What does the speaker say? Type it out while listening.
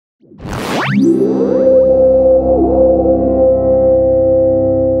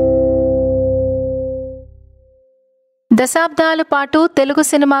దశాబ్దాల పాటు తెలుగు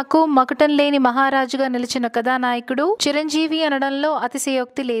సినిమాకు మకుటం లేని మహారాజుగా నిలిచిన కథానాయకుడు చిరంజీవి అనడంలో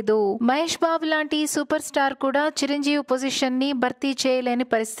అతిశయోక్తి లేదు. మహేష్ బాబు లాంటి సూపర్ స్టార్ కూడా చిరంజీవి పొజిషన్ ని భర్తీ చేయలేని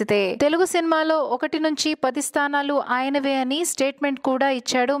పరిస్థితే. తెలుగు సినిమాలో 1 నుంచి 10 స్థానాలు ఆయనవే అని స్టేట్మెంట్ కూడా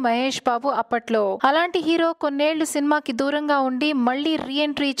ఇచ్చాడు మహేష్ బాబు అప్పట్లో. అలాంటి హీరో కొన్నేళ్లు సినిమాకి దూరంగా ఉండి మళ్లీ రీ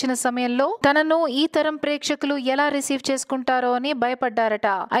ఎంట్రీ ఇచ్చిన సమయంలో తనను ఈ తరం ప్రేక్షకులు ఎలా రిసీవ్ చేసుకుంటారో అని భయపడ్డారట.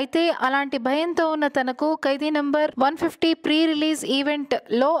 అయితే అలాంటి భయంతో ఉన్న తనకు ఖైదీ నంబర్ 150 ప్రీ రిలీజ్ ఈవెంట్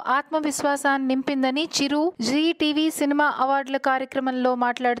లో ఆత్మవిశ్వాసాన్ని నింపిందని చిరు జీ టీవీ సినిమా అవార్డుల కార్యక్రమంలో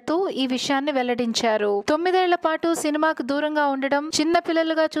మాట్లాడుతూ ఈ విషయాన్ని వెల్లడించారు. 9 ఏళ్ల పాటు సినిమాకు దూరంగా ఉండడం, చిన్న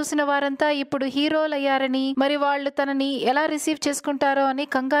పిల్లలుగా చూసిన వారంతా ఇప్పుడు హీరోలయ్యారని, మరి వాళ్లు తనని ఎలా రిసీవ్ చేసుకుంటారో అని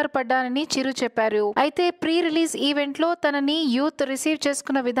కంగారు పడ్డానని చిరు చెప్పారు. అయితే ప్రీ రిలీజ్ ఈవెంట్ లో తనని యూత్ రిసీవ్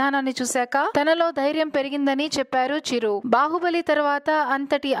చేసుకున్న విధానాన్ని చూశాక తనలో ధైర్యం పెరిగిందని చెప్పారు చిరు. బాహుబలి తర్వాత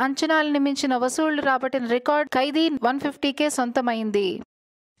అంతటి అంచనాలను మించిన వసూళ్లు రాబట్టిన record Khaidi 150కే సొంతమైంది.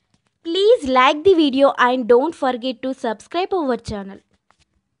 Please like the video and don't forget to subscribe our channel.